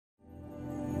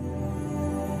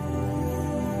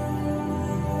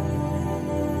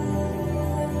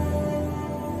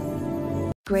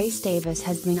Grace Davies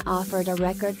has been offered a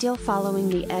record deal following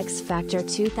the X Factor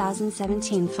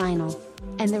 2017 final.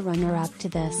 And the runner-up to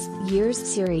this year's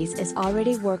series is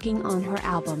already working on her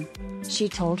album. She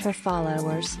told her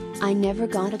followers, "I never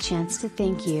got a chance to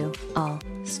thank you,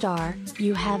 all-star,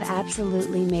 you have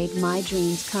absolutely made my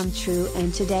dreams come true,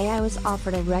 and today I was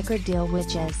offered a record deal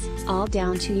which is all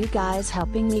down to you guys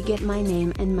helping me get my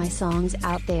name and my songs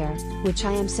out there, which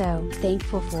I am so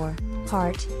thankful for.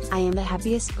 Heart, I am the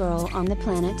happiest girl on the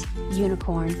planet,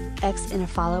 Unicorn, X." In a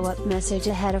follow-up message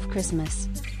ahead of Christmas,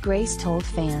 Grace told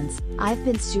fans, "I've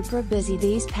been super busy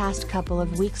these past couple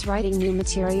of weeks writing new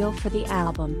material for the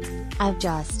album. I've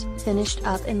just finished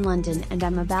up in London and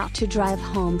I'm about to drive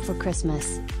home for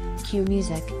Christmas. Cue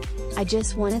music. I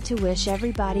just wanted to wish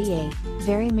everybody a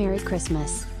very Merry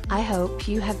Christmas. I hope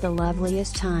you have the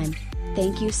loveliest time.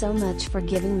 Thank you so much for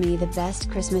giving me the best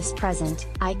Christmas present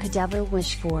I could ever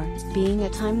wish for, being a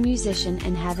time musician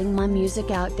and having my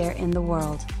music out there in the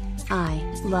world. I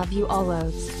love you all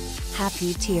loads.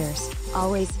 Happy tears,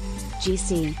 always.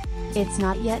 GC. It's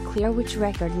not yet clear which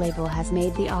record label has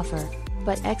made the offer,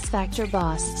 but X Factor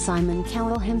boss Simon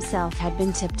Cowell himself had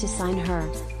been tipped to sign her.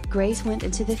 Grace went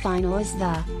into the final as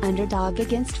the underdog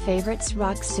against favorites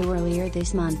Roxu earlier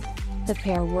this month. The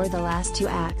pair were the last two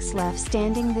acts left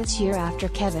standing this year after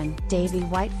Kevin "Davy"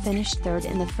 White finished third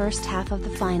in the first half of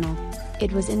the final.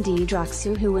 It was indeed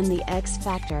Roxu who won the X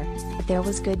Factor, but there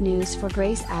was good news for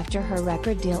Grace after her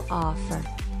record deal offer.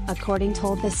 According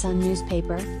to The Sun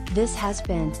newspaper, this has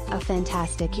been a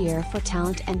fantastic year for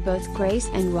talent and both Grace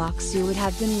and Roxu would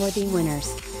have been worthy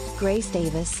winners. Grace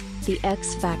Davies, The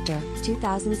X Factor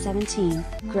 2017.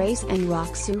 Grace and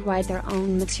Roxu write their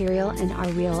own material and are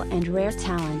real and rare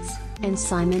talents, and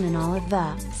Simon and all of the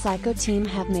Psycho team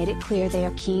have made it clear they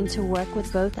are keen to work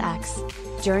with both acts.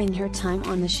 During her time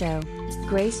on the show,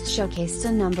 Grace showcased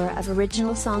a number of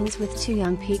original songs with Too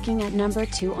Young peaking at number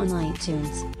 2 on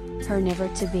iTunes. Her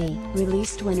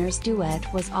never-to-be-released Winners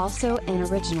duet was also an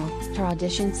original, her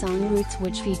audition song Roots,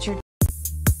 which featured